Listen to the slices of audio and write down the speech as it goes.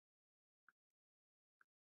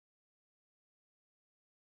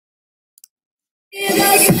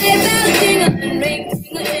What's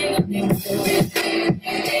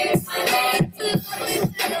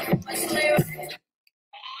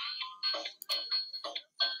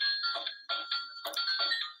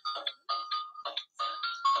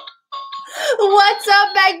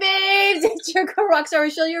up, Bag Babes? It's your girl, Rockstar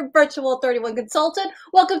Rochelle, your virtual 31 consultant.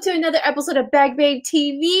 Welcome to another episode of Bag Babe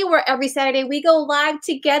TV, where every Saturday we go live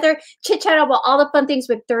together, chit-chat about all the fun things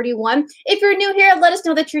with 31. If you're new here, let us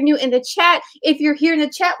know that you're new in the chat. If you're here in the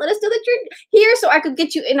chat, let us know that you're here so I could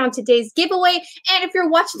get you in on today's giveaway. And if you're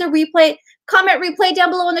watching the replay, comment replay down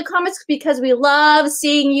below in the comments because we love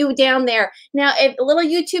seeing you down there. Now, a little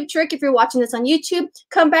YouTube trick, if you're watching this on YouTube,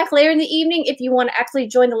 come back later in the evening. If you want to actually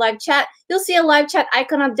join the live chat, you'll see a live chat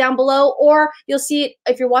icon down below, or you'll see it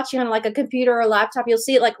if you're watching on like a computer or a laptop, you'll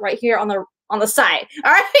see it like right here on the side.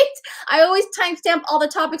 All right. I always timestamp all the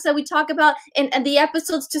topics that we talk about and the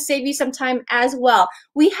episodes to save you some time as well.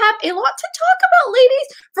 We have a lot to talk about, ladies.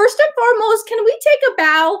 First and foremost, can we take a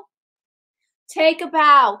bow? Take a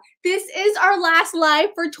bow. This is our last live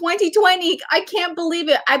for 2020. I can't believe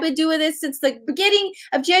it. I've been doing this since the beginning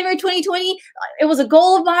of January 2020. It was a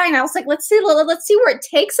goal of mine. I was like, let's see where it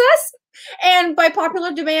takes us. And by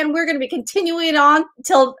popular demand, we're going to be continuing on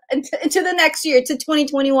into the next year, to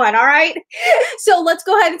 2021. All right. So let's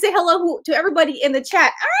go ahead and say hello to everybody in the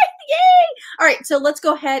chat. All right. Yay. All right. So let's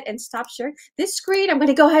go ahead and stop sharing this screen. I'm going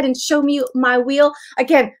to go ahead and show you my wheel.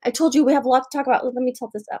 Again, I told you we have a lot to talk about. Let me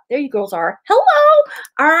tilt this up. There you girls are. Hello.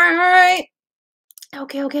 All right.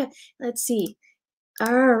 Okay. Let's see.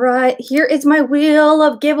 All right, here is my wheel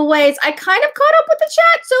of giveaways. I kind of caught up with the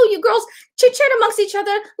chat, so you girls chit-chat amongst each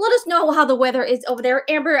other. Let us know how the weather is over there.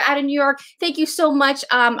 Amber out of New York, thank you so much.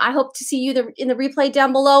 I hope to see you in the replay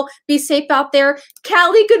down below. Be safe out there.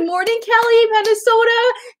 Callie, good morning, Callie,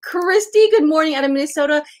 Minnesota. Christy, good morning out of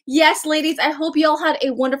Minnesota. Yes, ladies, I hope you all had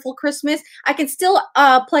a wonderful Christmas. I can still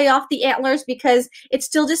play off the antlers because it's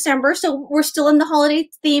still December, so we're still in the holiday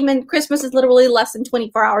theme, and Christmas is literally less than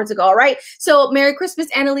 24 hours ago, all right? So Merry Christmas,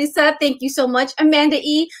 Annalisa. Thank you so much. Amanda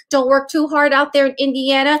E., don't work too hard out there in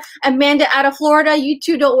Indiana. Amanda out of Florida, you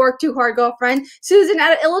too, don't work too hard, girlfriend. Susan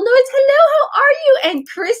out of Illinois, hello, how are you? And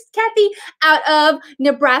Kathy out of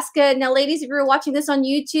Nebraska. Now, ladies, if you're watching this on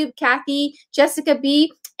YouTube, Kathy, Jessica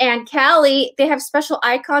B., and Callie, they have special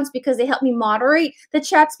icons because they help me moderate the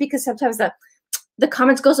chats, because sometimes the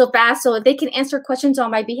comments go so fast, so if they can answer questions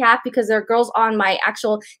on my behalf because they're girls on my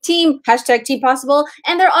actual team, hashtag Team Possible,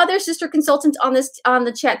 and there are other sister consultants on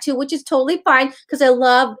the chat too, which is totally fine because I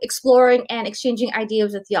love exploring and exchanging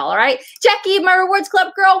ideas with y'all. All right, Jackie, my Rewards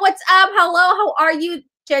Club girl, what's up? Hello, how are you?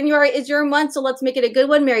 January is your month, so let's make it a good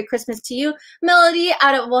one. Merry Christmas to you. Melody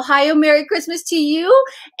out of Ohio, Merry Christmas to you.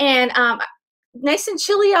 And nice and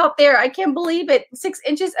chilly out there. I can't believe it. 6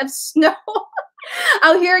 inches of snow.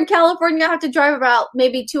 Out here in California, I have to drive about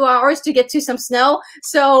maybe 2 hours to get to some snow.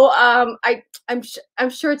 So I'm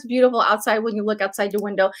sure it's beautiful outside when you look outside your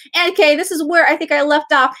window. And okay, this is where I think I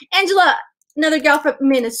left off. Angela, another gal from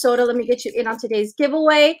Minnesota. Let me get you in on today's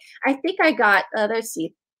giveaway. I think I got, let's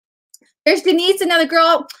see. There's Denise, another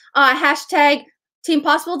girl. Hashtag Team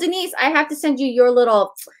Possible. Denise, I have to send you your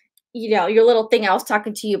little, your little thing I was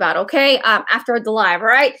talking to you about, okay? After the live, all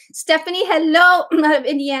right? Stephanie, hello, out of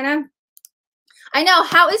Indiana. I know,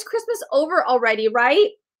 how is Christmas over already, right?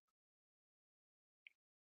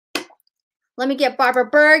 Let me get Barbara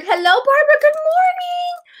Berg. Hello, Barbara, good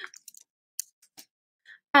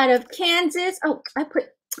morning. Out of Kansas. Oh, I put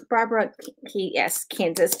Barbara, yes,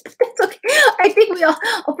 Kansas. That's okay. I think we all,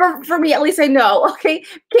 for me at least I know, okay?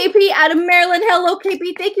 KP out of Maryland. Hello,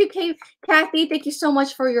 KP. Thank you, Kathy. Thank you so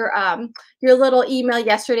much for your little email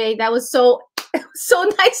yesterday. That was so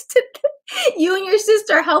nice to you and your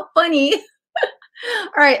sister. How funny.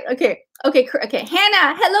 All right, okay.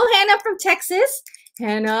 Hannah, hello, Hannah from Texas.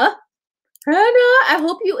 Hannah, I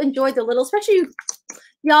hope you enjoyed the little, especially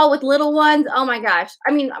y'all with little ones. Oh my gosh.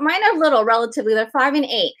 I mean, mine are little relatively. They're 5 and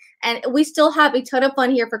 8, and we still have a ton of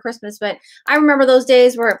fun here for Christmas. But I remember those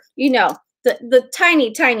days where, the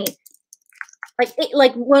tiny,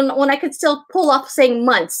 like when I could still pull off saying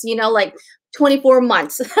months, like 24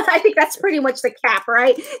 months. I think that's pretty much the cap,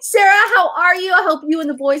 right? Sarah, how are you? I hope you and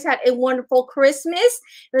the boys had a wonderful Christmas.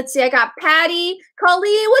 Let's see, I got Patty,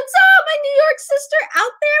 Colleen, what's up? My New York sister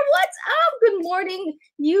out there, what's up? Good morning.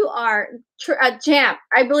 You are a champ,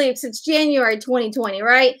 I believe, since January 2020,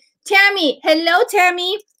 right? Tammy, hello,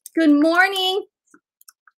 Tammy. Good morning.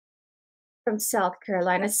 From South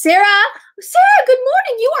Carolina. Sarah, good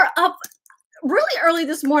morning. You are up really early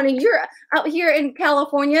this morning. You're out here in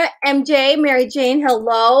California. MJ, Mary Jane,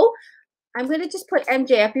 hello. I'm going to just put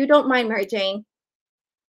MJ if you don't mind, Mary Jane.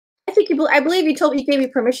 I believe you gave me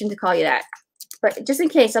permission to call you that. but just in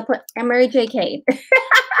case, I'll put Mary J. Kane.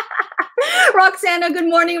 Roxana, good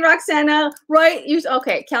morning, Roxana. Right?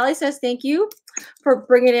 Okay, Callie says thank you for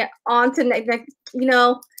bringing it on to you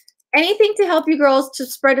know, anything to help you girls to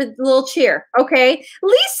spread a little cheer. Okay,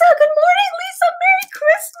 Lisa, good morning, Lisa. Merry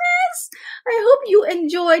Christmas. I hope you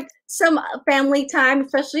enjoyed some family time,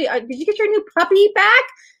 especially. Did you get your new puppy back?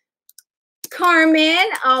 Carmen,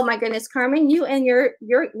 oh my goodness, Carmen, you and your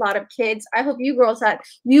lot of kids. I hope you girls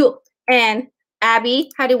you and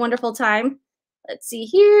Abby had a wonderful time. Let's see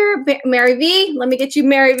here, Mary V. Let me get you,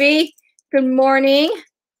 Mary V. Good morning.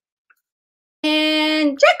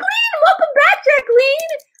 And Jacqueline, welcome back, Jacqueline.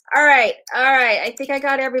 All right. I think I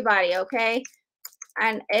got everybody, okay?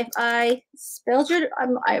 And if I spelled your,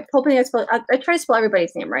 I'm hoping I try to spell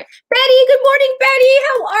everybody's name right. Betty, good morning, Betty.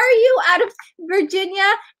 How are you out of Virginia?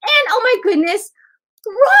 And oh my goodness,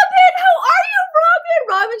 Robin, how are you, Robin?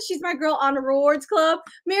 Robin, she's my girl on the Rewards Club.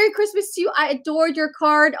 Merry Christmas to you. I adored your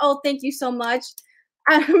card. Oh, thank you so much.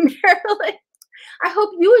 Out of Maryland. I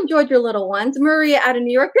hope you enjoyed your little ones. Maria out of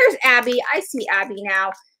New York. There's Abby. I see Abby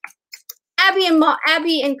now. Abby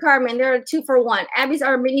and Carmen, they're a 2-for-1. Abby's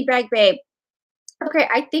our mini bag babe. Okay,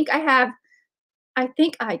 I think I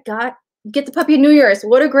got get the puppy at New Year's.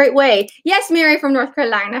 What a great way. Yes, Mary from North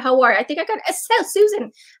Carolina. How are you? I think I got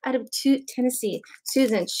Susan out of Tennessee.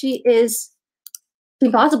 Susan, she is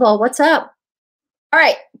impossible. What's up? All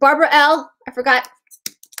right, Barbara L. I forgot.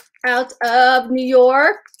 Out of New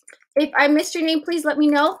York. If I missed your name, please let me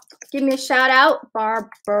know. Give me a shout out,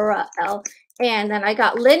 Barbara L. And then I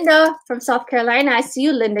got Linda from South Carolina. I see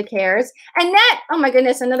you, Linda Cares. Annette, oh my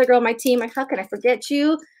goodness, another girl on my team. How can I forget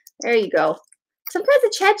you? There you go. Sometimes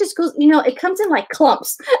the chat just goes, it comes in like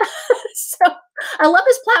clumps. So I love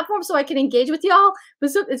this platform so I can engage with y'all.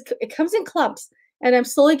 But it comes in clumps, and I'm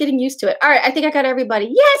slowly getting used to it. All right, I think I got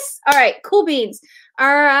everybody. Yes. All right, cool beans. All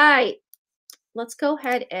right, let's go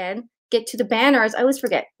ahead and get to the banners. I always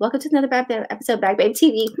forget. Welcome to another episode of Bag Babe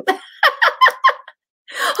TV.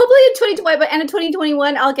 Hopefully in 2020, but end of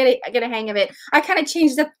 2021, I'll get a hang of it. I kind of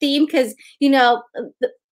changed the theme because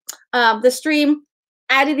the stream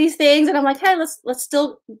added these things, and I'm like, hey, let's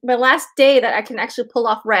still my last day that I can actually pull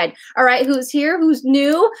off red. All right, who's here? Who's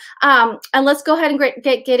new? And let's go ahead and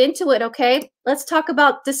get into it. Okay, let's talk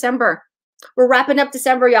about December. We're wrapping up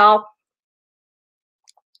December, y'all.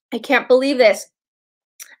 I can't believe this.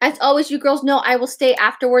 As always, you girls know I will stay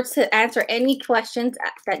afterwards to answer any questions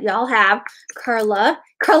that y'all have. Carla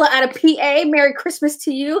out of PA, Merry Christmas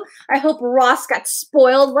to you. I hope Ross got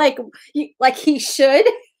spoiled like he should.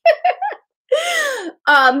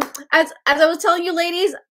 As I was telling you,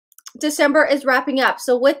 ladies, December is wrapping up.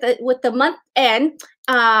 So with the month end,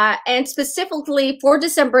 and specifically for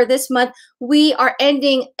December this month, we are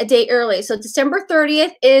ending a day early. So December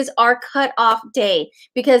 30th is our cutoff day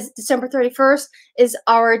because December 31st is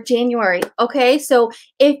our January. Okay, so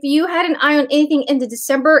if you had an eye on anything in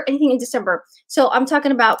December, so I'm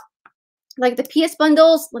talking about like the PS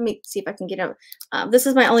bundles. Let me see if I can get them. This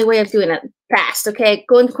is my only way of doing it fast. Okay,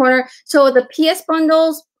 go in the corner. So the PS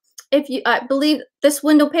bundles. If you believe this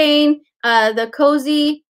window pane, the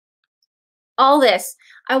cozy, all this,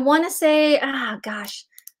 I want to say, gosh,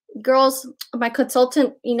 girls, my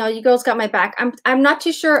consultant, you girls got my back. I'm not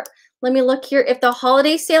too sure. Let me look here. If the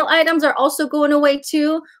holiday sale items are also going away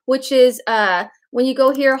too, which is when you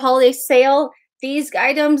go here, holiday sale, these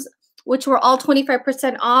items, which were all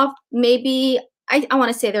 25% off, maybe I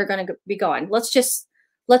want to say they're going to be gone. Let's just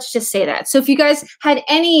say that. So if you guys had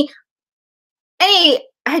anything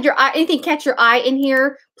catch your eye in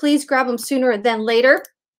here, please grab them sooner than later.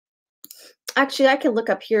 Actually, I can look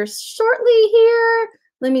up here shortly here.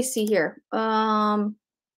 Let me see here. Holiday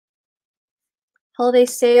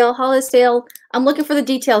sale. I'm looking for the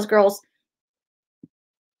details, girls.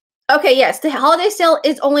 Okay, yes, the holiday sale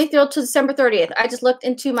is only through to December 30th. I just looked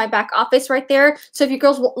into my back office right there. So if you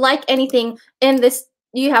girls like anything in this,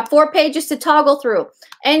 you have 4 pages to toggle through.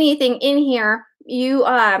 Anything in here,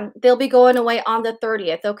 they'll be going away on the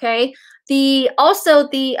 30th. Okay.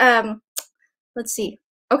 Let's see.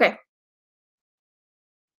 Okay.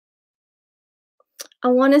 I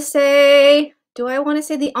want to say, do I want to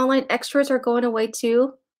say the online extras are going away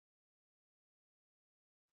too?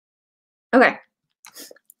 Okay.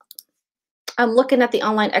 I'm looking at the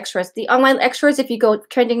online extras. The online extras, if you go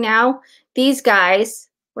trending now, these guys,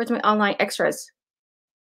 where's my online extras?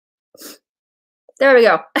 There we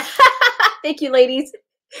go. Thank you, ladies.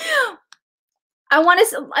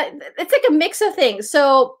 It's like a mix of things.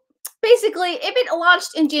 So basically, if it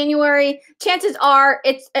launched in January, chances are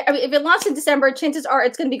if it launched in December, chances are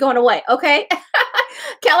it's going to be going away. Okay.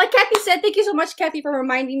 Like Kathy said, thank you so much, Kathy, for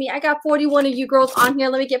reminding me. I got 41 of you girls on here.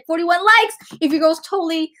 Let me get 41 likes. If you girls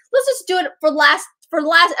totally, let's just do it for the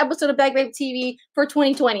last episode of Bag Babe TV for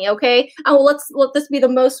 2020, okay? And let's let this be the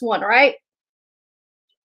most one, all right?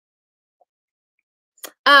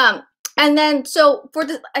 And then so for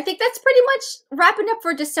the, I think that's pretty much wrapping up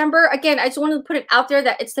for December. Again, I just wanted to put it out there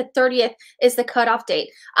that it's the 30th is the cutoff date.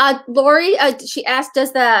 Lori, she asked,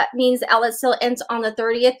 does that means the outlet sale ends on the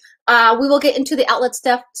 30th? We will get into the outlet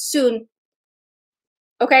stuff soon.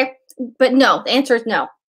 Okay, but no, the answer is no.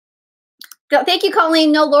 Thank you,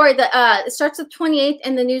 Colleen. No, Lori, the it starts the 28th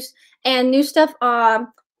and the news and new stuff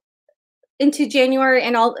into January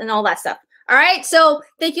and all that stuff. All right, so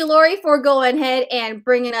thank you, Lori, for going ahead and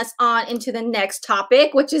bringing us on into the next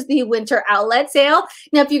topic, which is the winter outlet sale.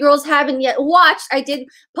 Now, if you girls haven't yet watched, I did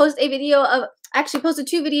post a video of, actually posted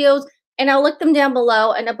 2 videos, and I'll link them down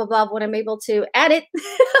below and up above when I'm able to edit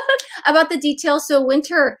about the details. So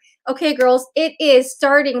winter, okay, girls, it is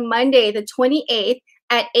starting Monday, the 28th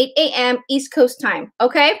at 8 a.m. East Coast time,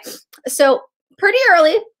 okay? So pretty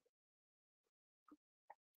early.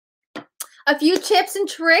 A few tips and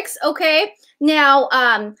tricks, okay?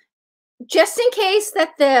 Now, just in case that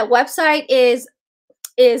the website is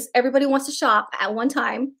everybody wants to shop at one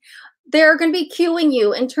time, they're going to be queuing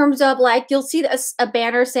you in terms of, like, you'll see a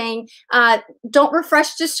banner saying, don't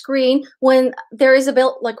refresh the screen. When there is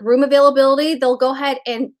room availability, they'll go ahead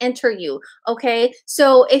and enter you, okay?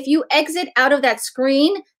 So if you exit out of that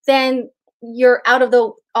screen, then you're out of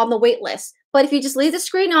on the wait list. But if you just leave the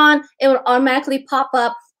screen on, it will automatically pop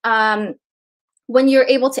up when you're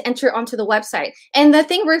able to enter onto the website. And the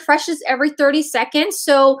thing refreshes every 30 seconds.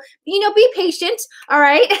 So, you know, be patient, all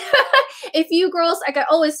right? If you girls, like I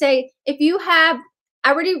always say, if you have,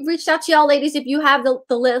 I already reached out to y'all ladies, if you have the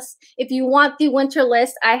list, if you want the winter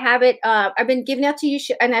list, I have it, I've been giving out to you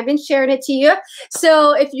and I've been sharing it to you.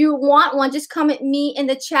 So if you want one, just comment me in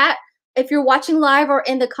the chat if you're watching live or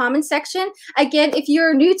in the comment section. Again, if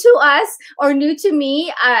you're new to us or new to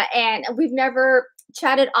me and we've never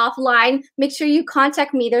chatted offline, make sure you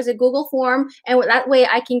contact me. There's a Google form, and that way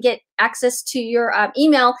I can get access to your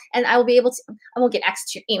email, and I will be able to, I won't get access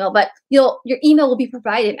to your email, but your email will be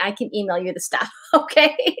provided. I can email you the stuff,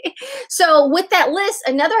 okay? So with that list,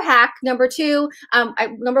 another hack, number 2,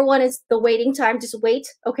 number 1 is the waiting time. Just wait,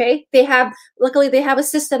 okay? Luckily they have a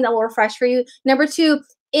system that will refresh for you. Number 2,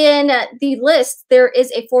 in the list, there is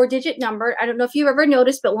a 4-digit number. I don't know if you've ever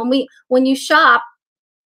noticed, but when you shop,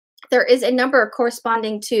 there is a number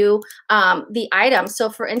corresponding to the item. So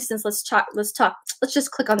for instance, let's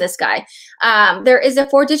just click on this guy. There is a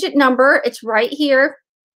 4-digit number. It's right here.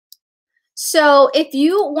 So if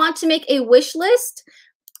you want to make a wish list,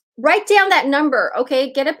 write down that number,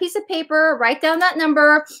 okay? Get a piece of paper, write down that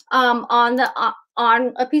number on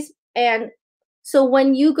a piece. And so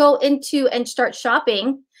when you go into and start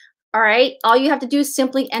shopping, all right, all you have to do is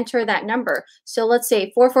simply enter that number. So let's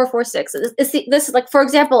say 4446. This is like, for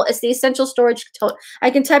example, it's the essential storage tote. I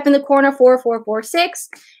can type in the corner 4446,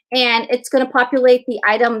 and it's going to populate the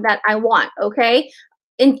item that I want, okay?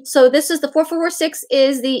 And so this is the 4446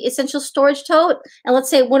 is the essential storage tote. And let's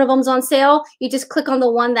say one of them's on sale. You just click on the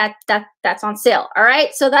one that's on sale, all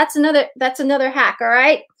right? So that's another hack, all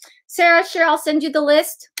right? Sarah, sure, I'll send you the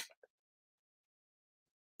list.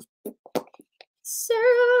 Sarah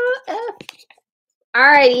F. All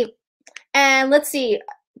righty. And let's see.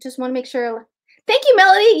 Just want to make sure. Thank you,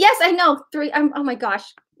 Melody. Yes, I know. 3. Oh my gosh.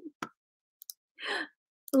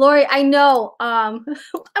 Lori, I know. I'm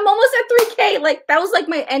almost at 3K. Like, that was like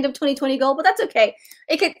my end of 2020 goal, but that's okay.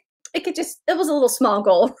 It was a little small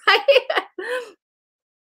goal, right?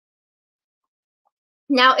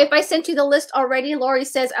 Now, if I sent you the list already, Lori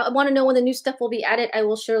says, I want to know when the new stuff will be added. I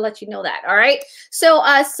will sure let you know that. All right. So,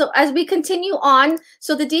 so as we continue on,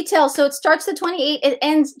 so the details, so it starts the 28th, it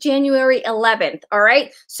ends January 11th. All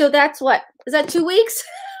right. So that's what, is that 2 weeks?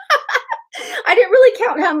 I didn't really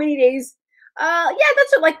count how many days. Yeah,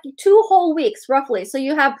 that's like 2 whole weeks roughly. So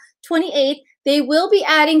you have 28th. They will be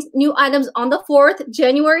adding new items on the 4th,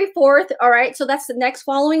 January 4th. All right, so that's the next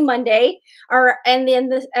following Monday. All right, and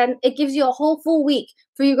then and it gives you a whole full week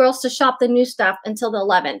for you girls to shop the new stuff until the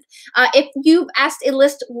 11th. If you've asked a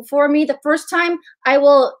list for me the first time, I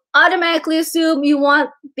will automatically assume you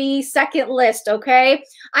want the second list. Okay,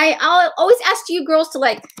 I'll always ask you girls to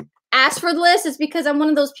like ask for the list. It's because I'm one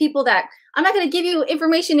of those people that I'm not going to give you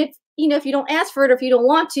information if you don't ask for it or if you don't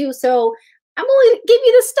want to. So I'm only give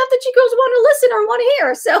you the stuff that you girls want to listen or want to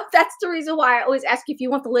hear. So that's the reason why I always ask you if you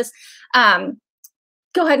want the list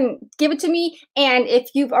go ahead and give it to me. And if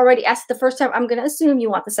you've already asked the first time, I'm going to assume you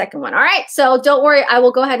want the second one. All right. So don't worry. I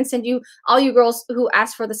will go ahead and send you all you girls who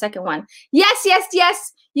asked for the second one. Yes, yes,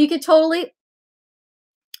 yes. You could totally.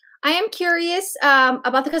 I am curious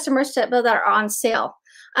about the customers that are on sale.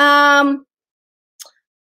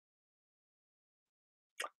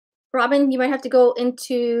 Robin, you might have to go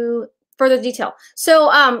into further detail.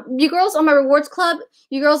 So you girls on my rewards club,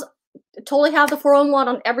 you girls totally have the 401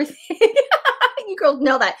 on everything. You girls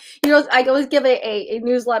know that. You girls, I always give a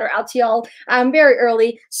newsletter out to y'all very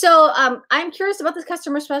early. So I'm curious about the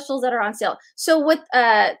customer specials that are on sale. So we'll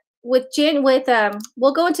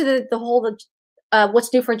go into the whole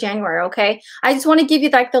what's new for January, okay? I just want to give you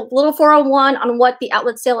like the little 401 on what the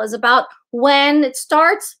outlet sale is about, when it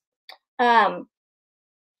starts,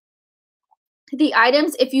 the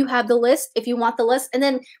items, if you have the list, if you want the list, and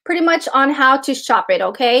then pretty much on how to shop it,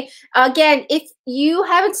 okay? Again, if you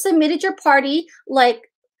haven't submitted your party, like,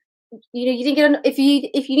 you know, you didn't get if you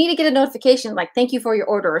need to get a notification, like thank you for your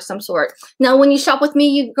order or some sort. Now, when you shop with me,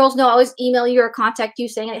 you girls know I always email you or contact you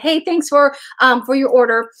saying, hey, thanks for your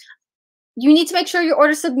order. You need to make sure your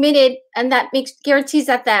order submitted, and that guarantees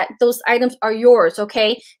that those items are yours,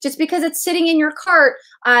 okay? Just because it's sitting in your cart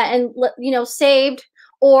and you know, saved.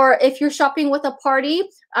 Or if you're shopping with a party,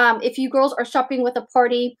 if you girls are shopping with a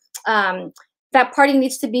party, that party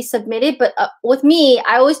needs to be submitted. But with me,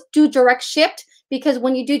 I always do direct shipped, because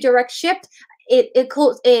when you do direct shipped,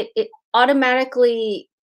 it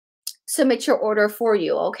automatically submits your order for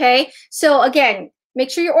you. Okay. So again,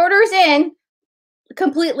 make sure your order is in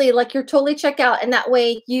completely, like you're totally checked out, and that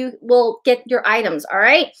way you will get your items. All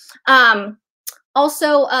right.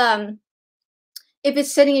 Also, if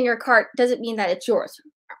it's sitting in your cart, doesn't mean that it's yours.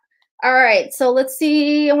 All right, so let's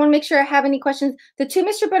see. I want to make sure I have any questions. The 2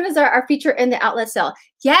 mystery bundles are featured in the outlet sale.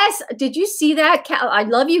 Yes, did you see that? I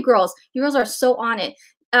love you girls. You girls are so on it.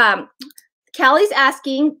 Callie's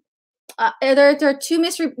asking, there are 2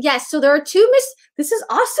 mystery. Yes, so there are 2 This is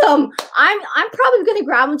awesome. I'm probably going to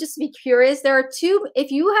grab them just to be curious. There are 2. If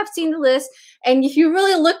you have seen the list and if you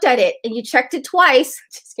really looked at it and you checked it twice,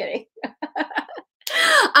 just kidding.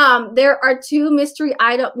 There are 2 mystery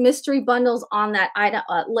bundles on that item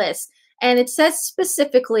list, and it says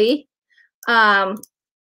specifically,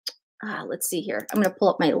 let's see here. I'm going to pull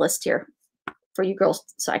up my list here for you girls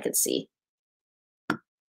so I can see.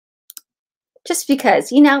 Just because,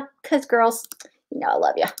 you know, because girls, you know, I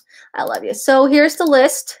love you. I love you. So here's the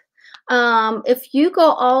list. If you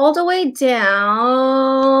go all the way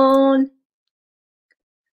down,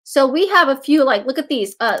 so we have a few, like, look at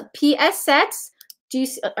these PS sets.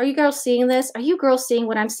 Are you girls seeing this? Are you girls seeing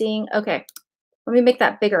what I'm seeing? Okay, let me make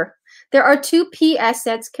that bigger. There are 2 PS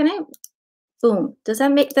sets. Can I? Boom. Does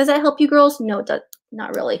that help you girls? No, it does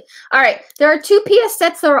not really. All right, there are 2 PS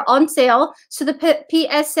sets that are on sale. So the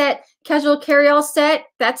PS set casual carry-all set,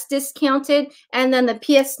 that's discounted, and then the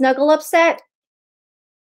PS snuggle up set.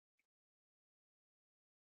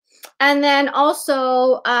 And then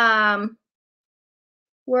also,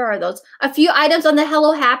 where are those? A few items on the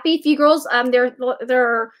Hello Happy. Few girls,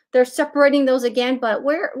 they're separating those again. But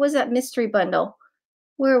where was that mystery bundle?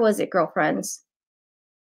 Where was it, girlfriends?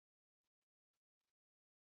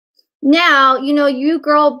 Now, you know, you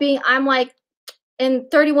girl being, I'm like, in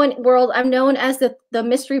 31 world, I'm known as the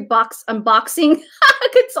mystery box unboxing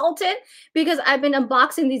consultant, because I've been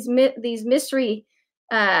unboxing these mystery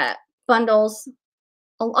bundles.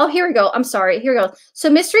 Oh, here we go. I'm sorry. Here we go. So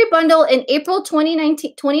mystery bundle in April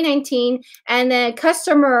 2019, and then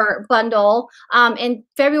customer bundle in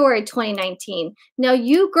February 2019. Now,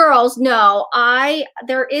 you girls know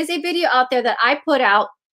there is a video out there that I put out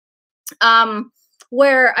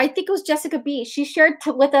where I think it was Jessica B. She shared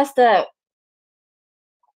with us the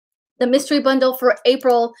mystery bundle for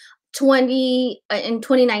April in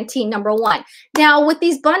 2019, number 1. Now with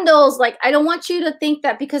these bundles, like, I don't want you to think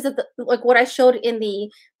that because of like what I showed in the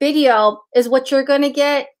video is what you're gonna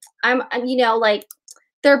get. I'm you know, like,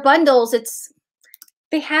 they're bundles.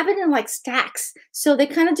 They have it in like stacks, so they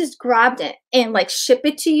kind of just grabbed it and like ship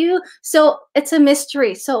it to you. So it's a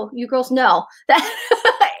mystery. So you girls know that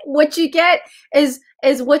what you get is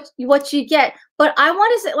what you get. But I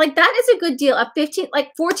want to say, like, that is a good deal. A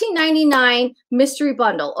 $14.99 mystery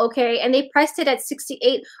bundle, okay? And they priced it at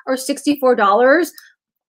 $68 or $64.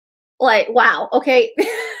 Like, wow, okay.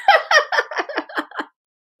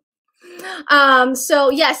 So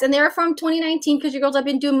yes, and they're from 2019, because you girls have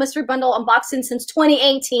been doing mystery bundle unboxing since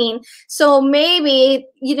 2018. So maybe,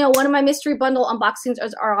 you know, one of my mystery bundle unboxings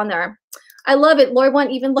are on there. I love it. Lord, won't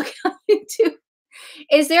even look on YouTube.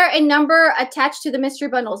 Is there a number attached to the mystery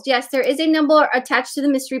bundles? Yes, there is a number attached to the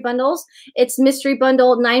mystery bundles. It's mystery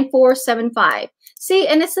bundle 9475. See,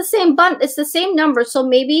 and it's the same it's the same number. So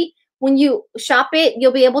maybe when you shop it,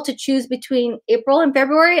 you'll be able to choose between April and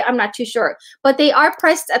February. I'm not too sure, but they are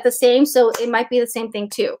priced at the same, so it might be the same thing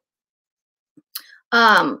too.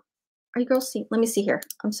 Are you girls see? Let me see here.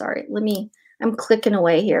 I'm sorry. I'm clicking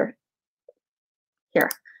away here. Here.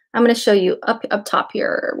 I'm going to show you up top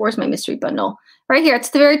here. Where's my mystery bundle? Right here. It's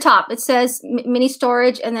the very top. It says mini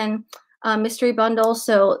storage and then mystery bundle.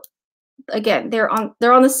 So again, they're on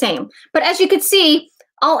the same. But as you can see,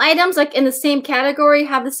 all items like in the same category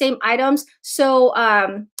have the same items. So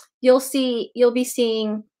you'll be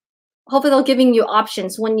seeing, hopefully they'll giving you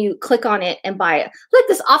options when you click on it and buy it. Look,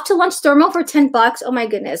 this off to lunch thermal for 10 bucks. Oh my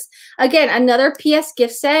goodness. Again, another PS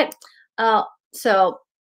gift set. So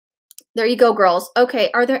there you go, girls.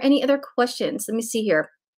 Okay, are there any other questions? Let me see here.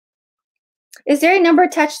 Is there a number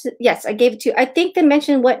attached to, yes, I gave it to you. I think they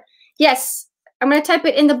mentioned what, yes, I'm going to type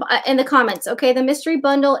it in the comments. Okay, the mystery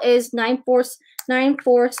bundle is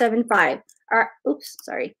 9475. Oops,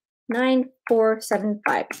 sorry,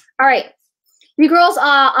 9475. All right, you girls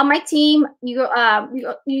on my team, you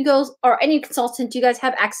girls or any consultant, you guys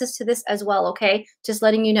have access to this as well. Okay, just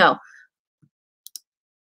letting you know.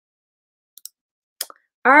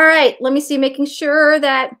 All right, let me see, making sure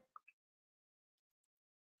that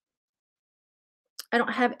I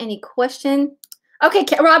don't have any question. Okay,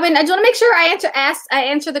 Robin, I just want to make sure I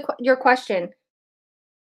answer your question.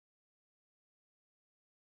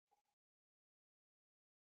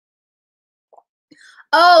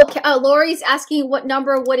 Oh, Lori's asking what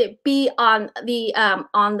number would it be on the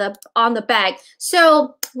bag.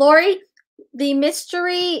 So, Lori, the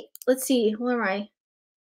mystery, let's see, where am I?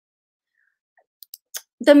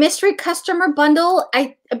 The mystery customer bundle,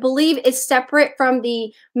 I believe, is separate from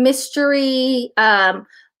the mystery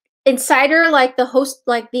insider, like the host,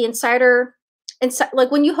 like the insider,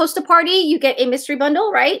 like when you host a party, you get a mystery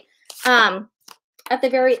bundle, right? At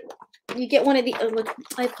the very, you get one of the, look,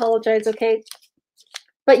 I apologize, okay?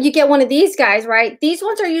 But you get one of these guys, right? These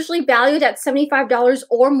ones are usually valued at $75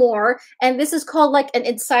 or more, and this is called like an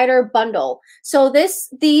insider bundle. So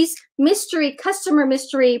these customer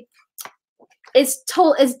mystery is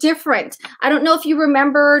different. I don't know if you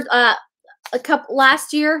remember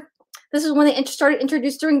last year. This is when they started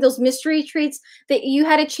introducing those mystery treats that you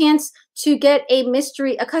had a chance to get a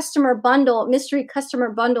mystery customer bundle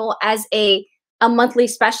as a monthly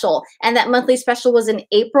special, and that monthly special was in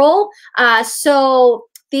April. So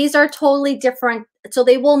these are totally different. So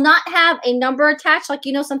they will not have a number attached, like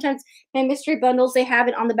sometimes my mystery bundles, they have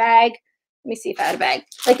it on the bag. Let me see if I had a bag.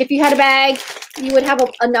 Like if you had a bag, you would have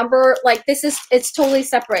a number. Like it's totally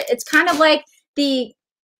separate. It's kind of like the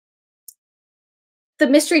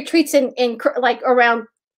mystery treats in like around,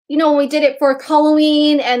 when we did it for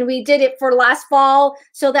Halloween and we did it for last fall.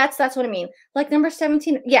 So that's what I mean. Like number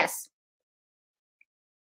 17. Yes.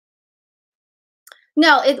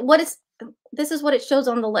 No, this is what it shows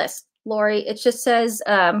on the list, Lori. It just says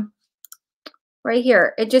right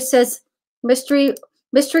here. It just says mystery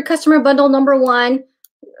customer bundle number 1,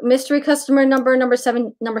 mystery customer number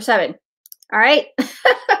 7. All right.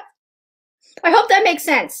 I hope that makes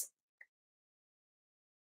sense.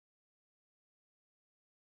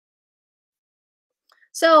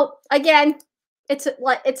 So again, it's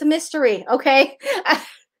a mystery, okay?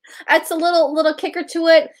 That's a little kicker to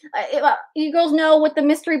it. You girls know with the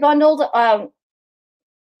mystery bundles,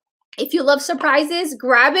 if you love surprises,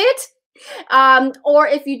 grab it. Or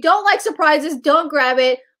if you don't like surprises, don't grab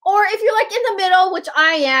it. Or if you're like in the middle, which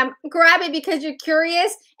I am, grab it because you're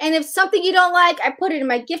curious. And if something you don't like, I put it in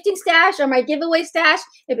my gifting stash or my giveaway stash.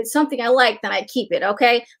 If it's something I like, then I keep it,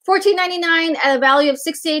 okay? $14.99 at a value of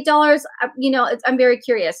 $68. I'm very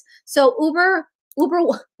curious. So Uber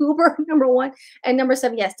number 1 and number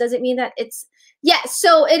 7. Yes. Does it mean that it's, yes.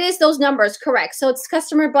 So it is those numbers, correct. So it's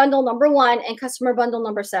customer bundle number 1 and customer bundle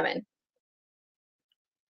number 7.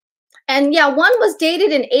 And yeah, one was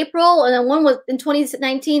dated in April, and then one was in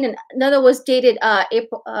 2019, and another was dated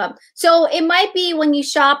April. So it might be when you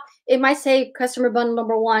shop, it might say customer bundle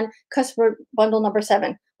number 1, customer bundle number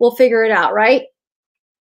 7. We'll figure it out, right?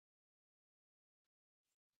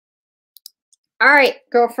 All right,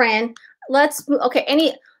 girlfriend. Let's move. Okay.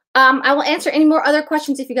 I will answer any more other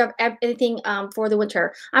questions if you have anything for the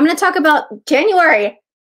winter. I'm going to talk about January.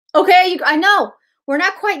 Okay, I know we're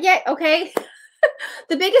not quite yet. Okay.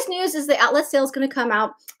 The biggest news is the outlet sale is going to come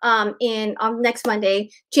out in on next Monday,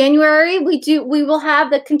 January. We will have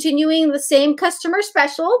the continuing the same customer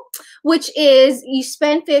special, which is you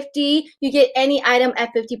spend 50, you get any item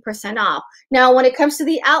at 50% off. Now, when it comes to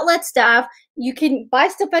the outlet stuff, you can buy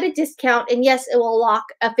stuff at a discount, and yes, it will lock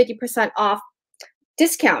a 50% off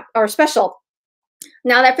discount or special.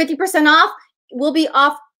 Now that 50% off will be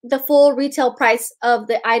off the full retail price of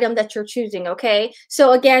the item that you're choosing, okay?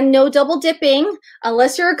 So again, no double dipping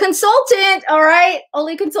unless you're a consultant, all right?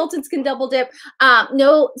 Only consultants can double dip.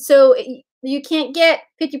 No, so you can't get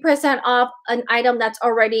 50% off an item that's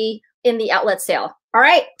already in the outlet sale, all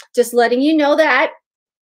right? Just letting you know that.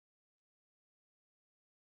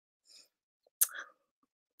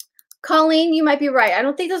 Colleen, you might be right. I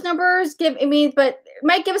don't think those numbers but it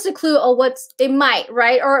might give us a clue of it might,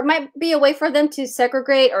 right? Or it might be a way for them to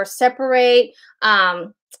segregate or separate.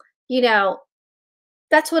 You know,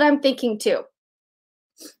 that's what I'm thinking too.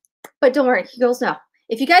 But don't worry, girls know.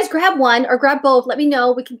 If you guys grab one or grab both, let me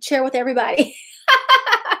know. We can share with everybody.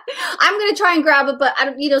 I'm gonna try and grab it, but I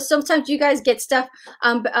don't. Sometimes you guys get stuff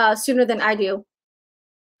sooner than I do.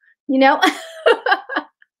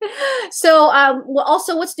 So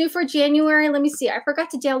also what's new for January, let me see, I forgot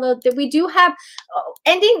to download that we do have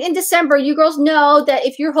ending in December. You girls know that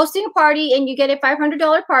if you're hosting a party and you get a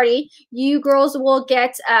 $500 party, you girls will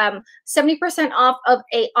get 70% off of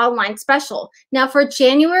a online special. Now for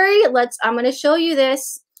January, I'm going to show you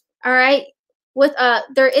this. All right, with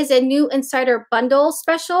there is a new insider bundle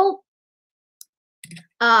special.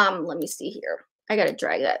 Let me see here, I gotta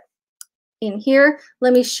drag that in here.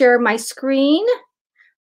 Let me share my screen.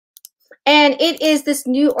 And it is this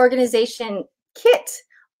new organization kit,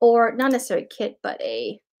 or not necessarily kit, but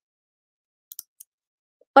a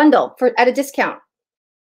bundle at a discount.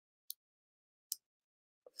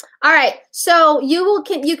 All right, so you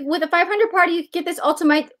with a 500 party, you can get this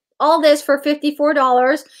all this for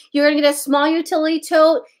 $54. You're gonna get a small utility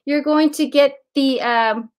tote. You're going to get the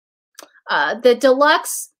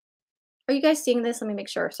deluxe. Are you guys seeing this? Let me make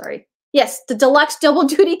sure. Sorry. Yes, the deluxe double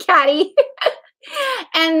duty caddy.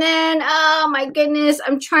 And then, oh my goodness,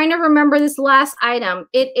 I'm trying to remember this last item.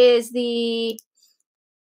 It is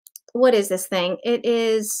what is this thing? It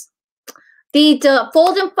is the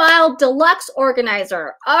Fold and File Deluxe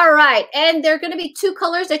Organizer. All right, and there are going to be two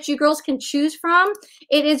colors that you girls can choose from.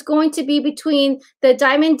 It is going to be between the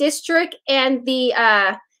Diamond District and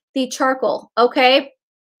the charcoal, okay?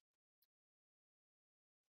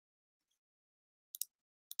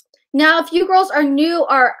 Now, if you girls are new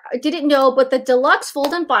or didn't know, but the Deluxe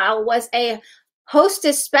Fold and File was a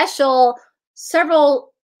Hostess special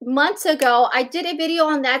several months ago. I did a video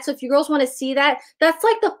on that, so if you girls want to see that, that's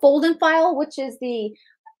like the Fold and File, which is the,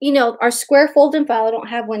 our square Fold and File. I don't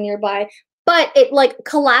have one nearby, but it like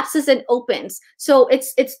collapses and opens. So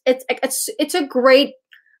it's a great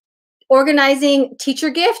organizing teacher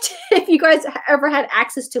gift if you guys ever had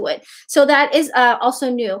access to it. So that is also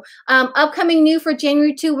new. Upcoming new for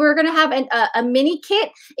January 2, we're going to have a mini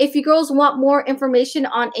kit. If you girls want more information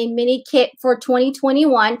on a mini kit for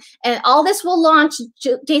 2021, and all this will launch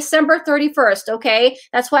December 31st, okay?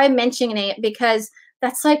 That's why I'm mentioning it, because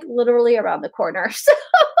that's like literally around the corner.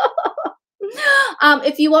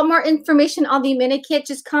 If you want more information on the mini kit,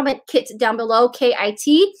 just comment kit down below,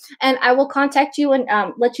 KIT, and I will contact you and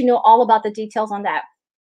let you know all about the details on that.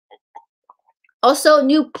 Also,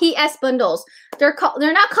 new PS bundles. They're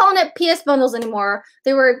not calling it PS bundles anymore.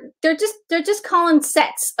 They're just calling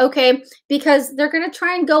sets, okay? Because they're gonna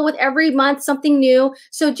try and go with every month something new.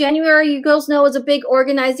 So January, you girls know, is a big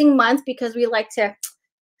organizing month because we like to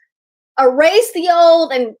erase the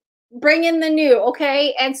old and bring in the new,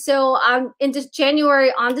 okay? And so in January,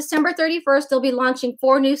 on December 31st, they'll be launching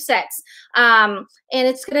 4 new sets. And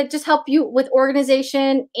it's gonna just help you with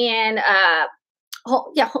organization and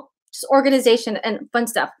just organization and fun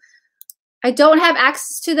stuff. I don't have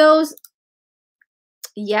access to those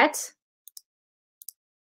yet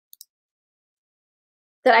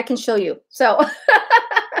that I can show you. So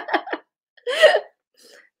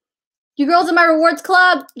you girls in my rewards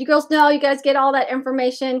club, you girls know you guys get all that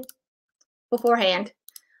information beforehand.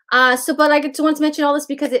 But I just want to mention all this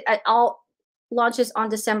because it all launches on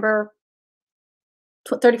December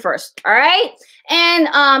 31st. All right, and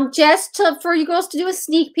for you girls to do a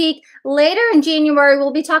sneak peek, later in January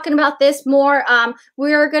we'll be talking about this more.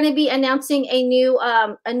 We're going to be announcing a new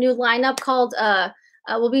lineup called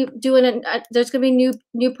we'll be doing there's going to be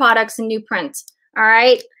new products and new prints. All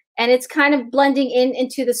right, and it's kind of blending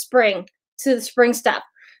into the spring stuff.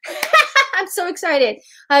 I'm so excited.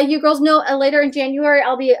 You girls know later in January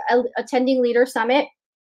I'll be attending Leader Summit.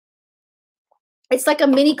 It's like a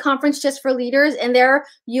mini conference just for leaders, and there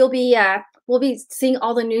you'll be we'll be seeing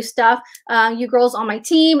all the new stuff. You girls on my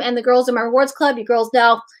team and the girls in my rewards club, you girls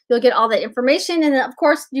know you'll get all that information, and then of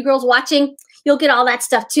course you girls watching, you'll get all that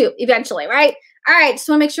stuff too eventually, right? All right, just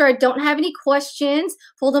want to make sure I don't have any questions.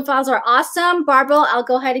 Fold-in files are awesome. Barbara, I'll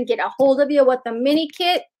go ahead and get a hold of you with the mini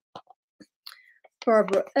kit.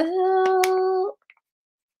 Barbara L.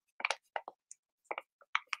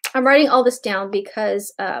 I'm writing all this down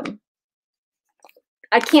because I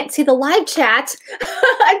can't see the live chat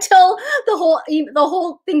until the whole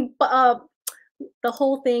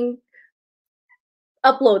thing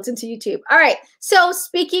uploads into YouTube. All right. So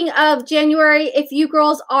speaking of January, if you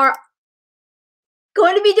girls are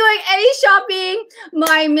going to be doing any shopping,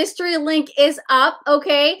 my mystery link is up.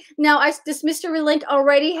 Okay, now this mystery link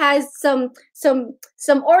already has some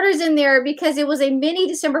orders in there because it was a mini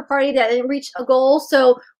December party that didn't reach a goal,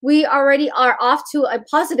 so we already are off to a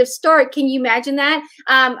positive start. Can you imagine that?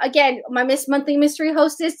 Again, my monthly mystery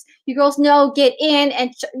hostess, you girls know, get in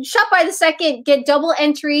and shop by the second, get double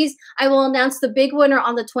entries. I will announce the big winner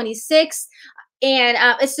on the 26th, and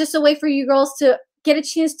it's just a way for you girls to get a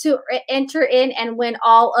chance to enter in and win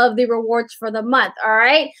all of the rewards for the month. All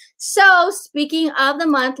right. So speaking of the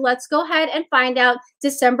month, let's go ahead and find out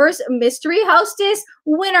December's mystery hostess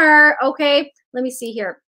winner. Okay. Let me see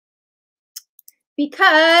here.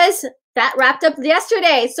 Because that wrapped up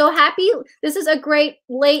yesterday. So happy. This is a great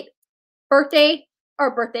late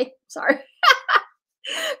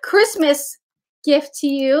Christmas gift to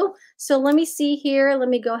you. So let me see here. Let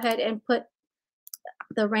me go ahead and put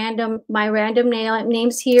my random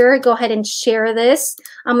names here. Go ahead and share this.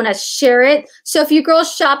 I'm gonna share it. So if you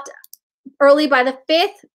girls shopped early by the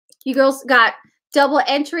 5th, you girls got double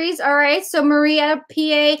entries. All right. So Marie out of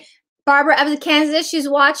PA, Barbara out of Kansas, she's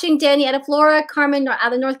watching. Danny out of Florida, Carmen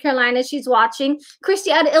out of North Carolina, she's watching.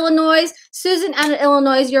 Christy out of Illinois, Susan out of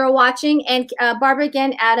Illinois, you're watching, and Barbara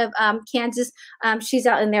again out of Kansas, she's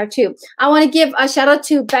out in there too. I want to give a shout out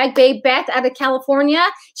to Bag Babe Beth out of California.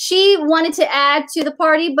 She wanted to add to the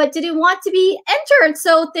party but didn't want to be entered.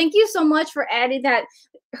 So thank you so much for adding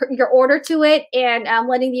your order to it and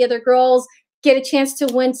letting the other girls get a chance to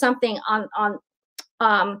win something on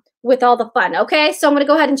with all the fun. Okay, so I'm going to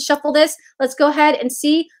go ahead and shuffle this. Let's go ahead and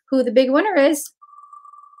see who the big winner is.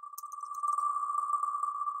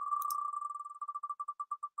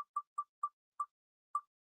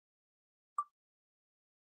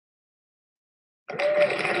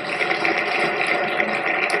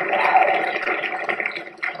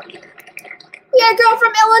 Yeah, girl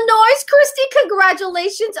from Illinois, Christy,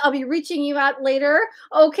 congratulations. I'll be reaching you out later,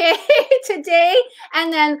 okay, today.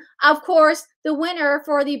 And then, of course, the winner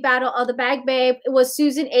for the Battle of the Bag Babe was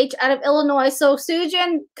Susan H. out of Illinois. So,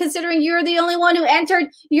 Susan, considering you're the only one who entered,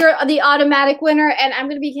 you're the automatic winner. And I'm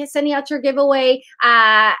going to be sending out your giveaway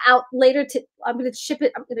out later. I'm going to ship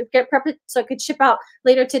it. I'm going to get prepped so I could ship out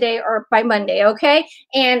later today or by Monday, okay?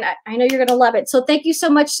 And I know you're going to love it. So, thank you so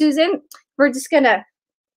much, Susan. We're just going to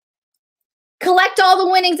collect all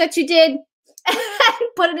the winnings that you did and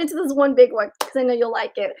put it into this one big one because I know you'll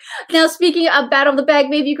like it. Now, speaking of Battle of the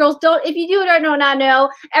Bag, maybe you girls don't. If you do or do not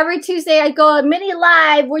know, every Tuesday I go a mini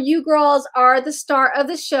live where you girls are the star of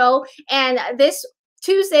the show. And this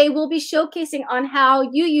Tuesday we'll be showcasing on how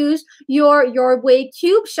you use your Way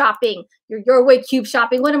Cube shopping. Your Way Cube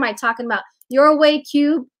shopping. What am I talking about? Your Way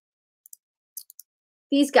Cube.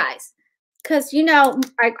 These guys. Because, you know,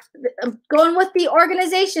 I'm going with the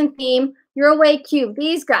organization theme. Your Way Cube.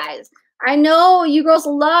 These guys. I know you girls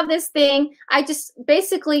love this thing. I just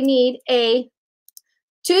basically need a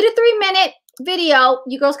 2 to 3 minute video.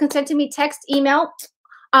 You girls can send to me text, email,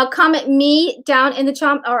 comment me down in the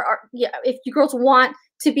chat, or yeah, if you girls want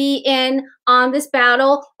to be in on this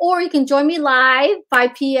battle, or you can join me live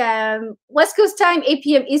 5 p.m. West Coast time, 8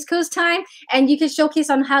 p.m. East Coast time, and you can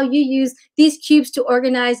showcase on how you use these cubes to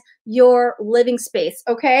organize your living space,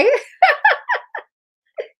 okay?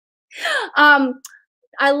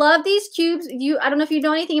 I love these cubes. I don't know if you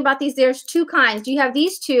know anything about these. There's two kinds. You have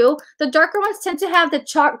these two. The darker ones tend to have the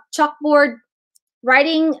chalkboard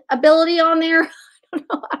writing ability on there. I don't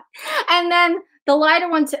know. And then the lighter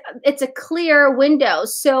ones, it's a clear window,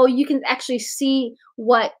 so you can actually see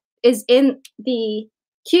what is in the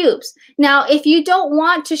cubes. Now, if you don't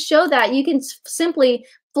want to show that, you can simply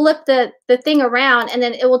flip the thing around, and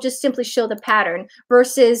then it will just simply show the pattern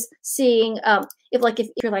versus seeing if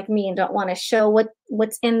you're like me and don't want to show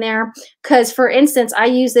what's in there. Because for instance, I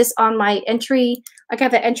use this on my entry. I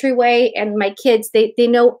got the entryway, and my kids they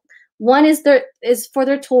know one is for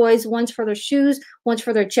their toys, one's for their shoes, one's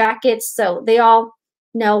for their jackets, so they all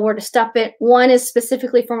know where to stuff it. One is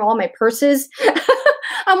specifically for all my purses.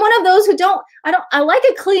 I'm one of those who I like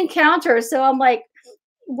a clean counter. So I'm like,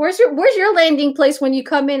 where's your landing place when you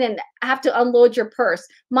come in and have to unload your purse?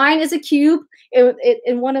 Mine is a cube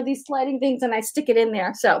in one of these sliding things, and I stick it in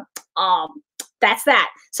there. So that's that.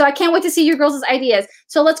 So I can't wait to see your girls' ideas.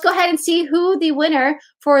 So let's go ahead and see who the winner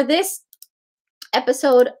for this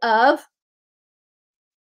episode of.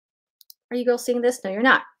 Are you girls seeing this? No, you're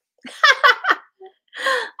not.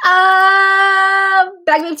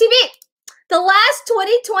 Bag Babe TV, the last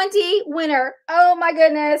 2020 winner. Oh my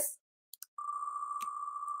goodness.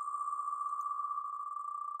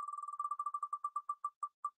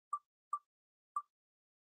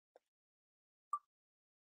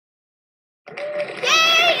 Yay,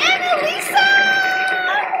 Annalisa!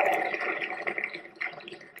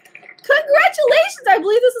 Congratulations. I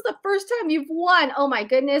believe this is the first time you've won. Oh my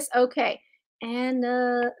goodness. Okay.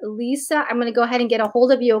 Annalisa, I'm going to go ahead and get a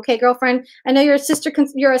hold of you. Okay, girlfriend. I know you're a sister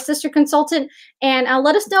consultant, and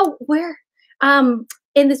let us know where in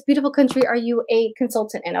this beautiful country are you a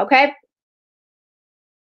consultant in, okay?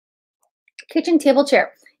 Kitchen table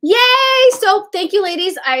chair. Yay! So thank you,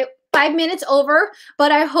 ladies. 5 minutes over,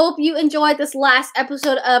 but I hope you enjoyed this last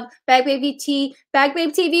episode of Bag Babe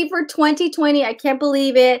TV for 2020. I can't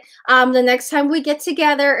believe it. The next time we get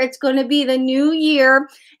together, it's going to be the new year,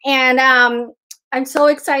 and I'm so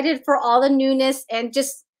excited for all the newness and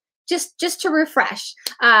just to refresh.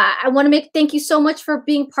 I want to thank you so much for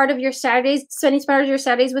being part of your Saturdays, spending part of your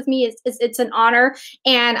Saturdays with me. It's an honor,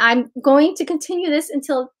 and I'm going to continue this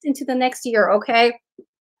into the next year. Okay.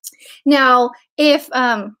 Now, if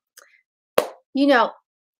you know,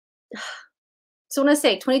 so I want to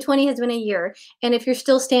say 2020 has been a year, and if you're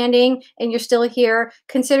still standing and you're still here,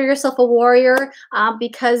 consider yourself a warrior,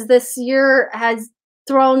 because this year has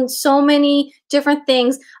thrown so many different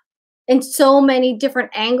things in so many different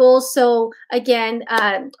angles. So again,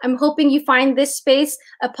 I'm hoping you find this space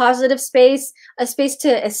a positive space, a space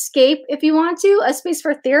to escape if you want to, a space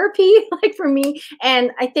for therapy, like for me.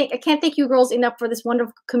 And I can't thank you girls enough for this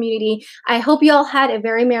wonderful community. I hope you all had a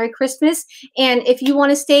very Merry Christmas. And if you want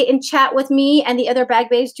to stay and chat with me and the other Bag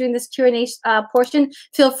Babes during this Q&A portion,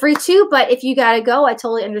 feel free to. But if you gotta go, I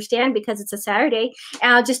totally understand because it's a Saturday.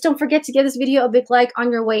 Just don't forget to give this video a big like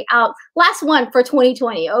on your way out. Last one for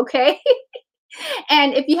 2020, okay?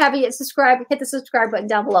 And if you haven't yet subscribed, hit the subscribe button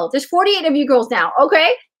down below. There's 48 of you girls now,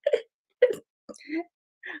 okay?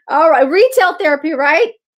 All right, retail therapy,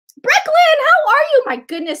 right? Brooklyn, how are you? My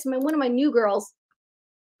goodness, one of my new girls.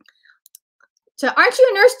 So aren't you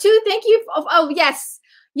a nurse too? Thank you. Oh yes.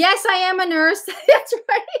 Yes, I am a nurse. That's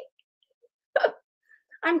right.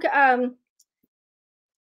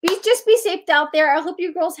 Just be safe out there. I hope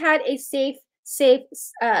you girls had a safe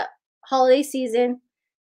holiday season.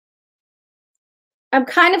 I'm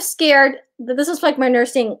kind of scared that this is like my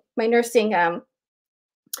nursing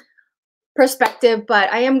perspective, but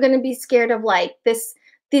I am going to be scared of like this.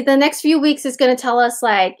 The next few weeks is going to tell us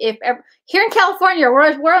like if ever, here in California we're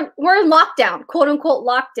in lockdown, quote unquote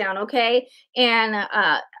lockdown, okay? And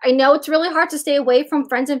I know it's really hard to stay away from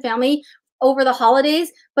friends and family over the holidays,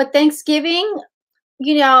 but Thanksgiving,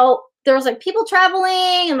 you know, there was like people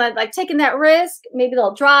traveling and like taking that risk. Maybe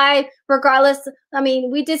they'll drive regardless. I mean,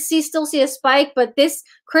 we did still see a spike, but this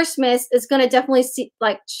Christmas is going to definitely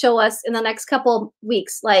show us in the next couple of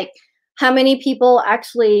weeks, like how many people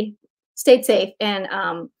actually stayed safe. And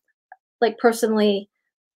like personally,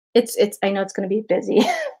 I know it's going to be busy,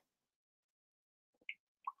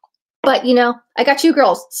 but you know, I got you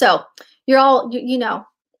girls. So you're all, you know,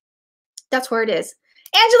 that's where it is.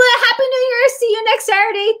 Angela, Happy New Year. See you next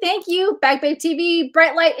Saturday. Thank you. Bag Babe TV,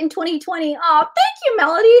 bright light in 2020. Oh, thank you,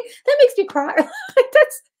 Melody. That makes me cry.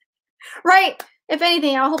 That's right. If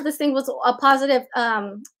anything, I hope this thing was a positive,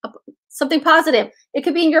 something positive. It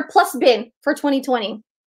could be in your plus bin for 2020.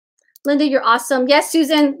 Linda, you're awesome. Yes,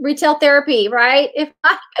 Susan, retail therapy, right?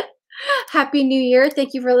 Happy New Year.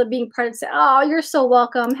 Thank you for being part of it. Oh, you're so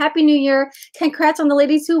welcome. Happy New Year. Congrats on the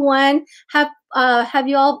ladies who won. Have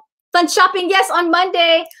you all fun shopping? Yes, on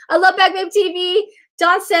Monday. I love Bag Babe TV.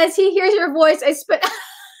 Dawn says he hears your voice.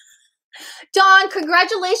 Dawn,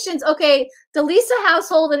 congratulations. Okay, the Lisa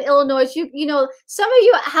household in Illinois. You know, some of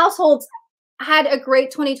you households had a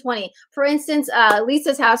great 2020. For instance,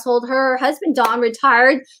 Lisa's household, her husband Don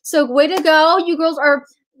retired. So way to go. You girls are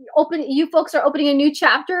you folks are opening a new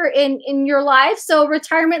chapter in your life. So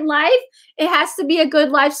retirement life, it has to be a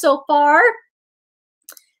good life so far.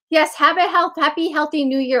 Yes, have a happy, healthy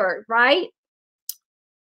new year, right?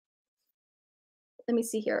 Let me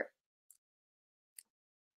see here.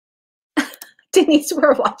 Denise,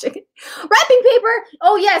 we're watching. Wrapping paper.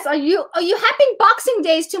 Oh yes, are you happy Boxing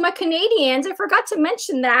Days to my Canadians? I forgot to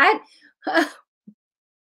mention that.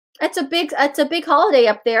 It's a big holiday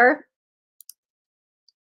up there.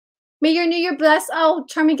 May your New Year bless. Oh,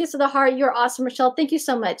 charming gifts of the heart. You're awesome, Rochelle. Thank you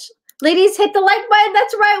so much. Ladies, hit the like button.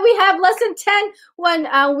 That's right. We have less than 10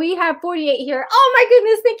 when we have 48 here. Oh my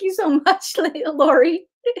goodness. Thank you so much, Lori.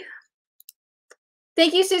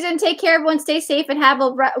 Thank you, Susan. Take care, everyone. Stay safe and have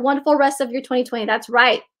a wonderful rest of your 2020. That's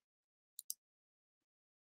right.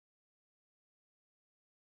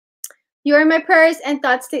 You are in my prayers and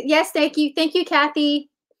thoughts. Yes, thank you. Thank you, Kathy.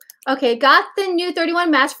 Okay, got the new 31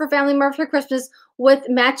 mask for family member for Christmas with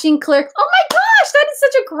matching clear. Oh my gosh, that is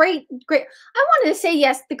such a great. I wanted to say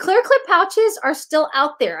yes. The clear clip pouches are still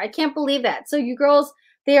out there. I can't believe that. So you girls,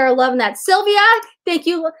 they are loving that. Sylvia, thank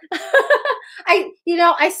you.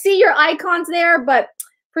 I see your icons there, but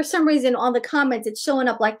for some reason on the comments it's showing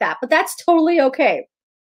up like that. But that's totally okay.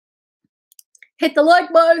 Hit the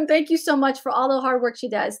like button. Thank you so much for all the hard work she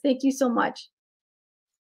does. Thank you so much.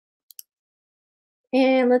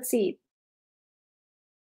 And let's see.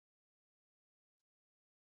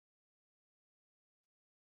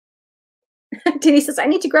 Denise says, I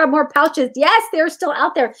need to grab more pouches. Yes, they're still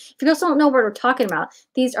out there. If you guys don't know what we're talking about,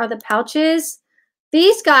 these are the pouches.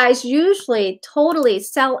 These guys usually totally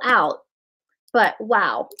sell out. But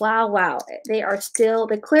wow, wow, wow. They are still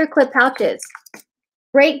the clear clip pouches.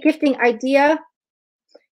 Great gifting idea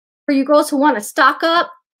for you girls who want to stock up.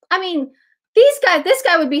 I mean, this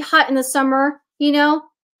guy would be hot in the summer, you know?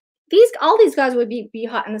 All these guys would be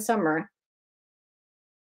hot in the summer.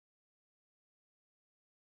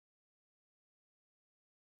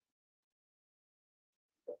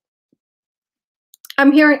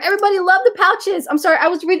 I'm hearing everybody love the pouches. I'm sorry, I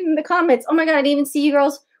was reading the comments. Oh my God, I didn't even see you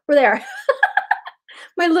girls were there.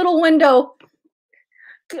 My little window.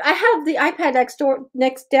 I have the iPad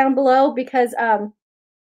next down below because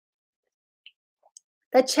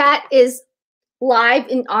the chat is live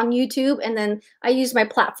on YouTube, and then I use my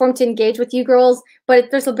platform to engage with you girls, but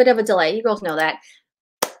there's a bit of a delay. You girls know that.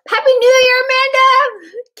 Happy New Year,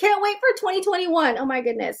 Amanda! Can't wait for 2021. Oh my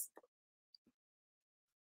goodness.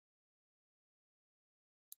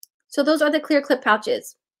 So those are the clear clip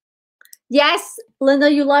pouches. Yes, Linda,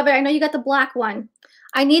 you love it. I know you got the black one.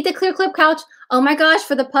 I need the clear clip pouch. Oh my gosh,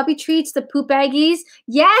 for the puppy treats, the poop baggies.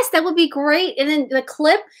 Yes, that would be great. And then the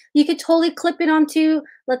clip, you could totally clip it onto,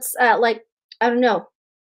 let's like, I don't know.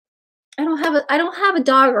 I don't have a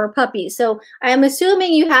dog or a puppy. So I am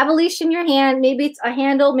assuming you have a leash in your hand. Maybe it's a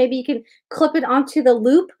handle. Maybe you can clip it onto the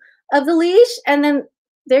loop of the leash, and then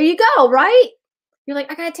there you go, right? You're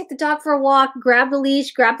like, I gotta take the dog for a walk, grab the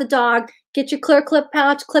leash, grab the dog, get your clear clip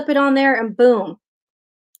pouch, clip it on there, and boom.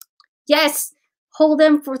 Yes, hold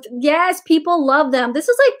them for, yes, people love them. This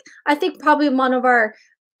is like, I think probably one of our,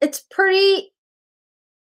 it's pretty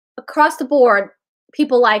across the board.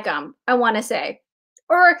 People like them, I want to say.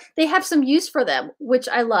 Or they have some use for them, which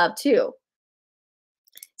I love too.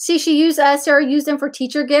 See, Sarah used them for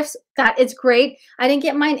teacher gifts. That is great. I didn't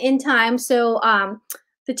get mine in time, so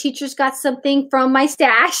the teachers got something from my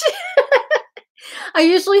stash. I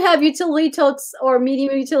usually have utility totes or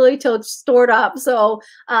medium utility totes stored up. So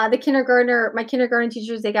my kindergarten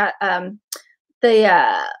teachers, they got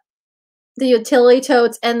the utility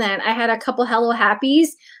totes, and then I had a couple Hello Happies.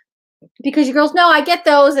 Because you girls know I get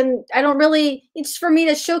those, and I don't really, it's for me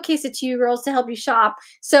to showcase it to you girls to help you shop.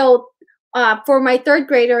 So for my third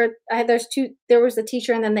grader, there was the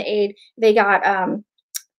teacher and then the aide. They got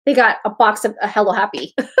a box of a Hello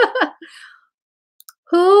Happy.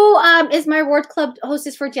 Who is my Word Club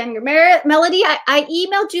hostess for January? Melody, I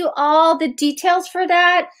emailed you all the details for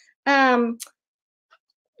that.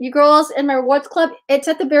 You girls in my Rewards Club, it's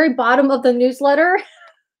at the very bottom of the newsletter.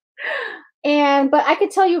 But I could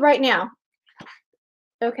tell you right now.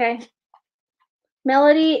 Okay.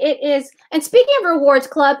 Melody, it is. And speaking of Rewards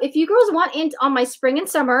Club, if you girls want in on my spring and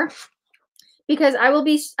summer, because I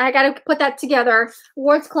got to put that together.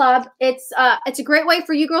 Rewards Club, it's a great way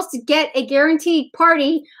for you girls to get a guaranteed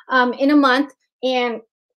party in a month, and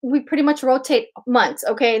we pretty much rotate months,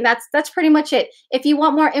 okay? And that's pretty much it. If you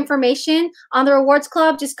want more information on the Rewards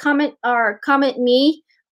Club, just comment me.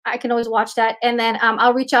 I can always watch that, and then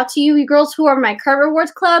I'll reach out to you. You girls who are my current Rewards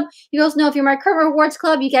Club, you girls know if you're my current Rewards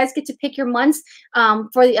Club, you guys get to pick your months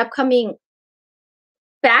for the upcoming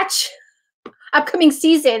upcoming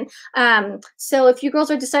season. So if you girls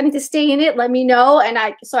are deciding to stay in it, let me know,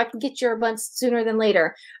 and so I can get your months sooner than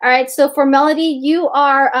later. All right. So for Melody, you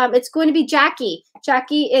are. It's going to be Jackie.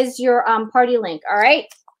 Jackie is your party link. All right.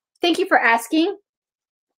 Thank you for asking.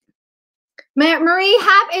 Marie,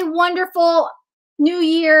 have a wonderful New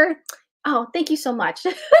Year. Oh, thank you so much.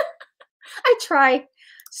 I try.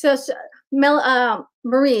 So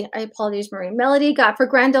Marie, I apologize, Marie. Melody got for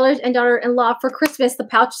granddaughters and daughter-in-law for Christmas the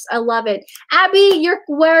pouches. I love it. Abby, you're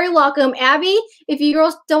very welcome. Abby, if you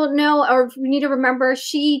girls don't know or if you need to remember,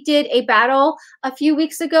 she did a battle a few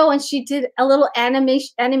weeks ago and she did a little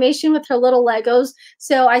animation with her little Legos.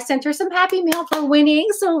 So I sent her some happy mail for winning.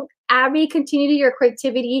 So Abby, continue to your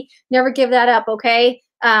creativity. Never give that up, okay?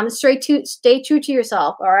 Stay true to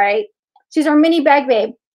yourself, all right? She's our mini bag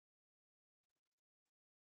babe.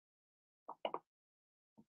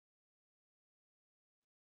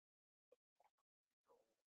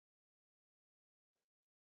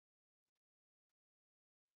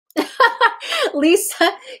 Lisa,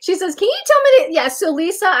 she says, can you tell me that? Yeah, so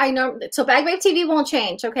Lisa, I know, so Bag Babe TV won't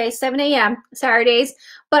change, okay? 7 a.m. Saturdays,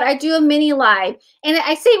 but I do a mini live. And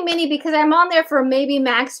I say mini because I'm on there for maybe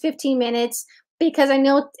max 15 minutes because I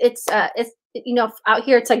know it's you know, out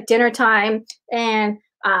here it's like dinner time and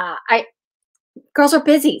girls are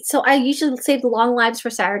busy. So I usually save the long lives for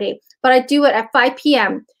Saturday, but I do it at 5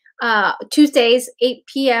 p.m. Tuesdays, 8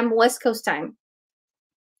 p.m. West Coast time.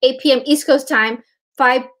 8 p.m. East Coast time,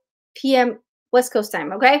 5 p.m. West Coast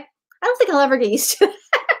time, okay? I don't think I'll ever get used to it.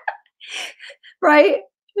 Right?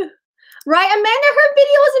 Right? Amanda, her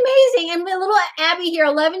video was amazing. And my little Abby here,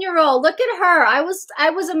 11-year-old, look at her. I was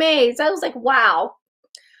amazed. I was like, wow.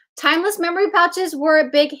 Timeless memory pouches were a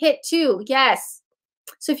big hit too. Yes.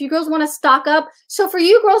 So if you girls want to stock up. So for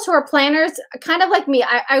you girls who are planners, kind of like me,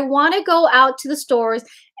 I want to go out to the stores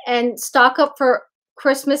and stock up for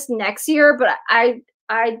Christmas next year, but I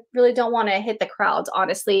really don't want to hit the crowds,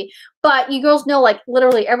 honestly. But you girls know, like,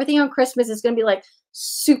 literally everything on Christmas is going to be, like,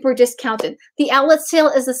 super discounted. The outlet sale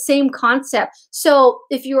is the same concept. So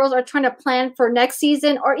if you girls are trying to plan for next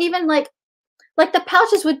season or even, like the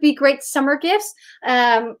pouches would be great summer gifts.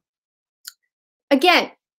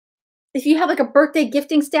 Again, if you have, like, a birthday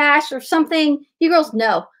gifting stash or something, you girls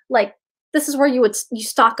know, like, this is where you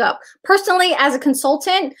stock up. Personally, as a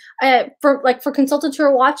consultant, for consultants who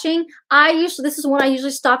are watching, this is when I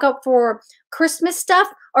usually stock up for Christmas stuff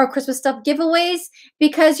or Christmas stuff giveaways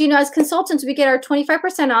because, you know, as consultants, we get our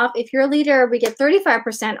 25% off. If you're a leader, we get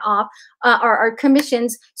 35% off our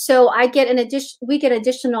commissions. So we get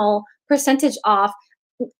additional percentage off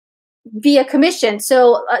via commission.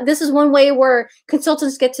 So this is one way where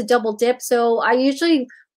consultants get to double dip. So I usually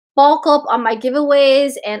bulk up on my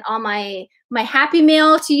giveaways and on my happy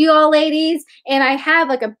mail to you all ladies. And I have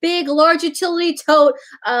like a big, large utility tote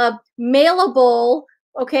mailable,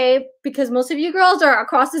 okay, because most of you girls are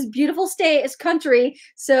across this beautiful country.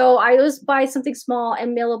 So I always buy something small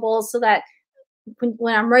and mailable so that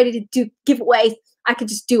when I'm ready to do giveaways, I could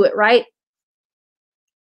just do it, right?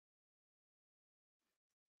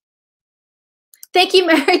 Thank you,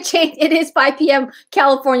 Mary Jane. It is 5 p.m.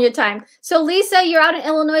 California time. So, Lisa, you're out in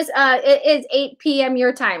Illinois. It is 8 p.m.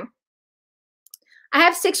 your time. I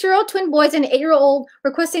have 6-year-old twin boys and an 8-year-old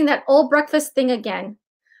requesting that old breakfast thing again.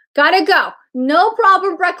 Gotta go. No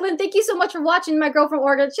problem, Brecklin. Thank you so much for watching, my girl from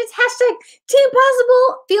Oregon. Just hashtag Team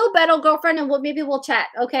Possible. Feel better, girlfriend, and maybe we'll chat,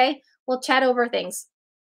 okay? We'll chat over things.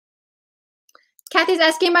 Kathy's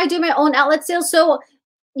asking, am I doing my own outlet sale? So,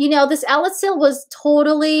 you know, this outlet sale was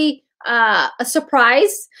totally a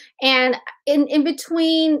surprise, and in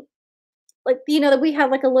between, like, you know, that we had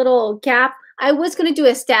like a little gap. I was going to do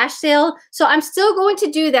a stash sale, so I'm still going to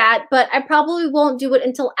do that, but I probably won't do it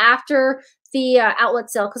until after the outlet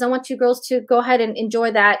sale because I want you girls to go ahead and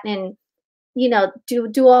enjoy that and, you know,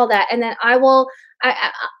 do all that, and then I'll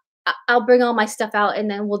bring all my stuff out and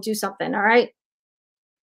then we'll do something. All right.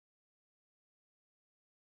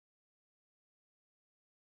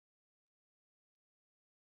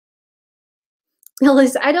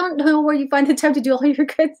 Listen, I don't know where you find the time to do all your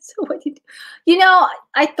good. So what you do? You know,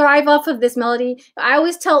 I thrive off of this, Melody. I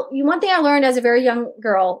always tell you one thing I learned as a very young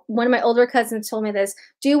girl. One of my older cousins told me this: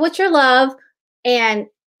 do what you love, and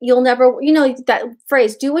you'll never, you know, that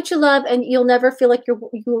phrase, do what you love, and you'll never feel like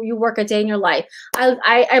you work a day in your life.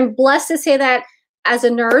 I'm blessed to say that as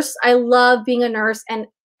a nurse. I love being a nurse, and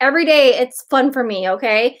every day it's fun for me.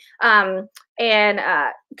 Okay, and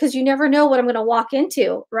because you never know what I'm going to walk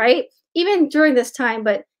into, right? Even during this time,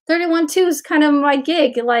 but 31-2 is kind of my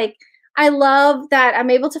gig. Like, I love that I'm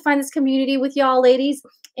able to find this community with y'all ladies,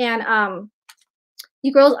 and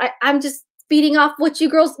you girls, I'm just feeding off what you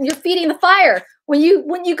girls, you're feeding the fire. When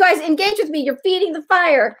you guys engage with me, you're feeding the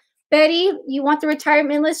fire. Betty, you want the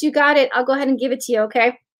retirement list? You got it. I'll go ahead and give it to you,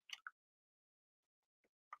 okay?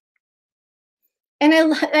 And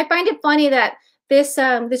I find it funny that this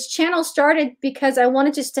channel started because I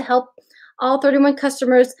wanted just to help all 31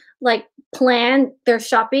 customers like plan their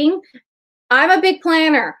shopping. I'm a big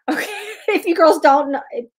planner. Okay, if you girls don't know,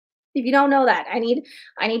 If you don't know that, I need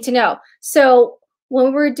to know. So when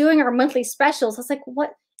we were doing our monthly specials, I was like,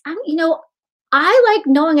 what? I like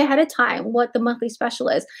knowing ahead of time what the monthly special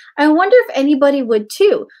is. I wonder if anybody would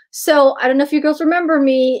too. So I don't know if you girls remember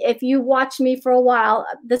me. If you watch me for a while,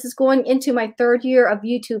 this is going into my 3rd year of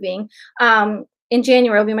YouTubing. In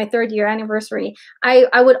January will be my 3rd year anniversary.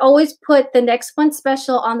 I would always put the next month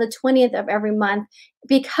special on the 20th of every month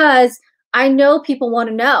because I know people want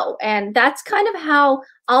to know. And that's kind of how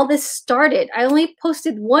all this started. I only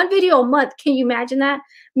posted 1 video a month. Can you imagine that?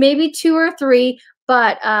 Maybe 2 or 3,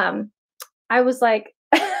 but I was like,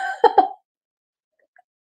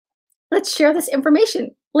 let's share this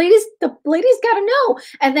information. Ladies, the ladies got to know.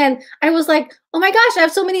 And then I was like, oh my gosh, I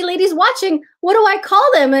have so many ladies watching. What do I call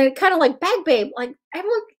them? And kind of like bag babe. Like,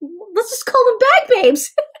 everyone, let's just call them bag babes.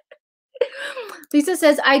 Lisa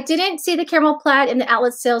says, I didn't see the caramel plaid in the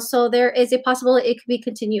outlet sale, so there is a possibility it could be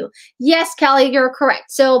continue. Yes, Callie, you're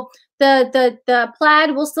correct. So the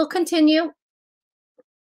plaid will still continue.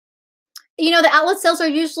 You know, the outlet sales are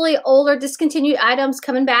usually older, discontinued items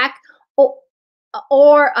coming back,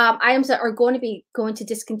 or items that are going to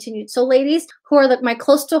discontinued. So ladies who are my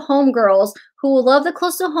close to home girls who love the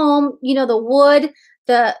close to home, you know, the wood,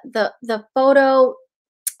 the photo,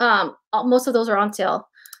 most of those are on sale.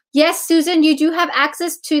 Yes, Susan, you do have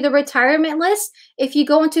access to the retirement list. If you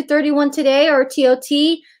go into 31 Today or TOT,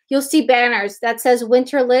 you'll see banners that says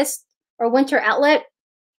winter list or winter outlet.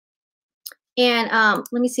 And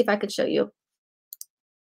let me see if I can show you.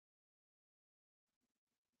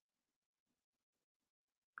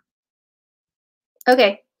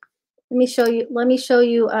 Okay, let me show you. Let me show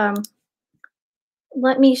you.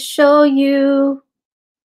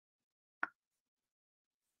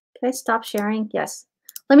 Can I stop sharing? Yes.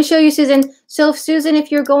 Let me show you, Susan. So, Susan,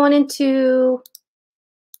 if you're going into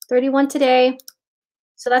 31 Today,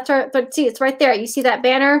 so that's our. But see, it's right there. You see that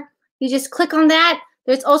banner? You just click on that.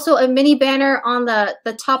 There's also a mini banner on the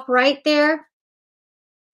top right there.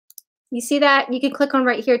 You see that? You can click on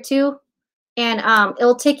right here too, and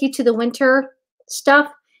it'll take you to the winter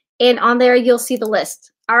stuff, and on there you'll see the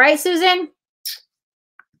list. All right, Susan?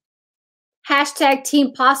 Hashtag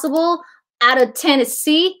Team Possible out of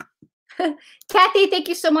Tennessee. Kathy, thank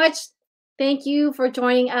you so much. Thank you for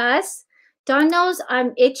joining us. Dawn knows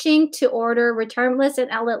I'm itching to order return list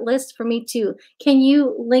and outlet list for me too. Can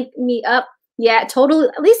you link me up? Yeah, totally.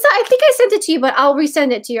 Lisa, I think I sent it to you, but I'll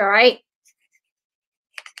resend it to you, all right?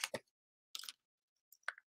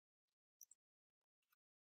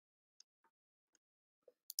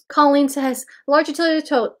 Colleen says, large utility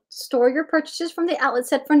tote, store your purchases from the outlet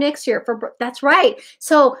set for next year. That's right.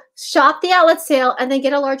 So shop the outlet sale and then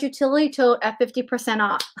get a large utility tote at 50%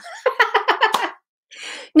 off.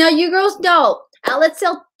 Now, you girls know, outlet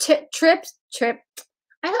sale trip.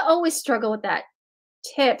 I always struggle with that.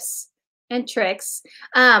 Tips and tricks.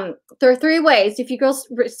 There are 3 ways if you girls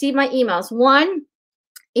receive my emails. 1,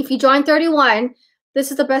 if you join 31,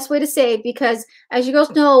 this is the best way to save because as you girls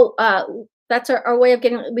know, that's our way of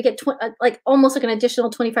getting, we get like almost like an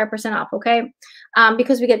additional 25% off, okay?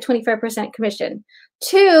 Because we get 25% commission.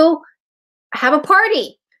 2, have a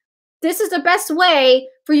party. This is the best way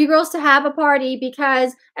for you girls to have a party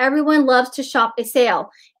because everyone loves to shop a sale.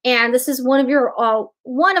 And this is one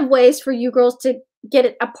of ways for you girls to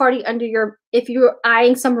get a party under your, if you're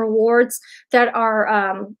eyeing some rewards that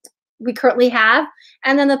are, we currently have.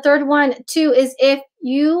 And then the 3rd one too is if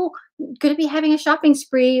you going to be having a shopping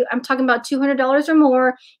spree, I'm talking about $200 or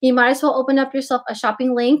more, you might as well open up yourself a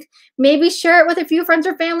shopping link. Maybe share it with a few friends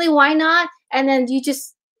or family. Why not? And then you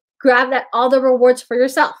just grab all the rewards for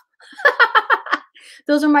yourself.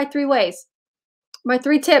 Those are my 3 ways, my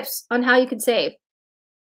 3 tips on how you can save.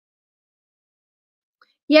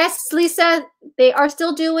 Yes, Lisa, they are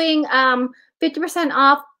still doing 50%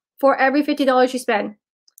 off for every $50 you spend.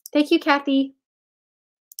 Thank you, Kathy.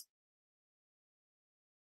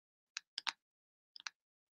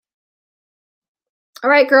 All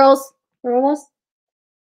right, girls, we're almost.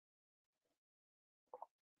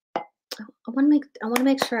 I want to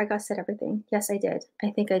make sure I said everything. Yes, I did. I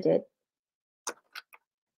think I did.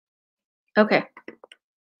 Okay.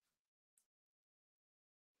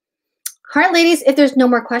 All right, ladies, if there's no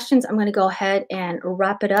more questions, I'm going to go ahead and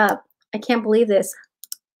wrap it up. I can't believe this.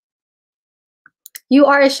 You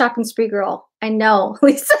are a shopping spree girl. I know,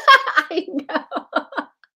 Lisa. I know.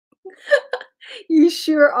 You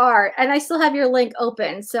sure are. And I still have your link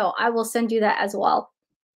open, so I will send you that as well.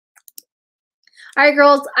 All right,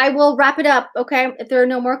 girls, I will wrap it up, okay? If there are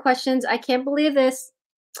no more questions, I can't believe this.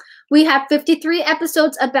 We have 53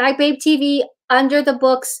 episodes of Bag Babe TV under the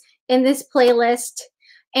books in this playlist.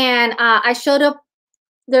 And I showed up,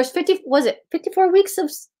 there's 54 weeks of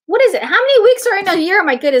what is it? How many weeks are in a year?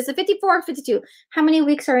 My goodness, the 54 or 52. How many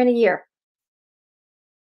weeks are in a year?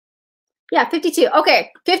 Yeah, 52.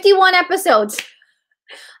 Okay, 51 episodes.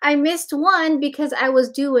 I missed one because I was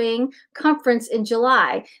doing conference in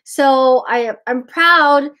July. So I'm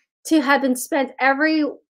proud to have been spent every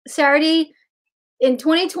Saturday in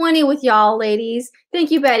 2020 with y'all, ladies.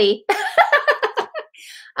 Thank you, Betty.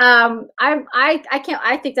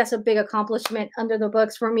 I think that's a big accomplishment under the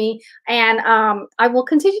books for me, and I will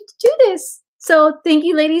continue to do this. So thank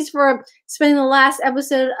you, ladies, for spending the last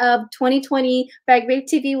episode of 2020 Bag Babe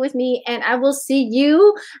TV with me, and I will see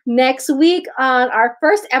you next week on our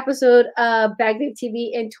first episode of Bag Babe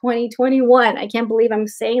TV in 2021. I can't believe I'm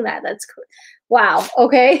saying that. That's wow.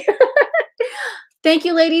 Okay. Thank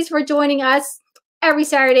you, ladies, for joining us every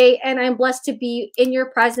Saturday, and I'm blessed to be in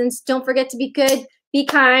your presence. Don't forget to be good, be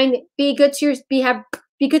kind, be good to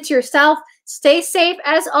be good to yourself. Stay safe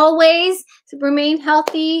as always. Remain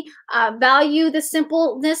healthy. Value the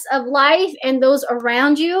simpleness of life and those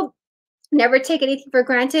around you. Never take anything for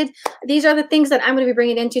granted. These are the things that I'm going to be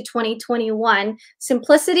bringing into 2021.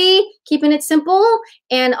 Simplicity, keeping it simple,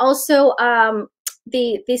 and also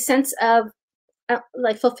the sense of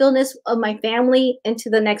like fulfillment of my family into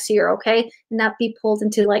the next year, okay? Not be pulled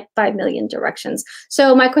into like 5 million directions.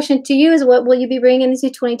 So my question to you is, what will you be bringing into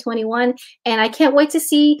 2021? And I can't wait to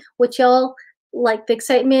see what y'all like, the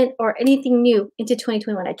excitement or anything new into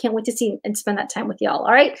 2021. I can't wait to see and spend that time with y'all.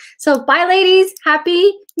 All right. So bye, ladies.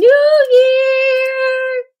 Happy New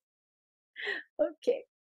Year. Okay.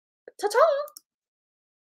 Ta-ta.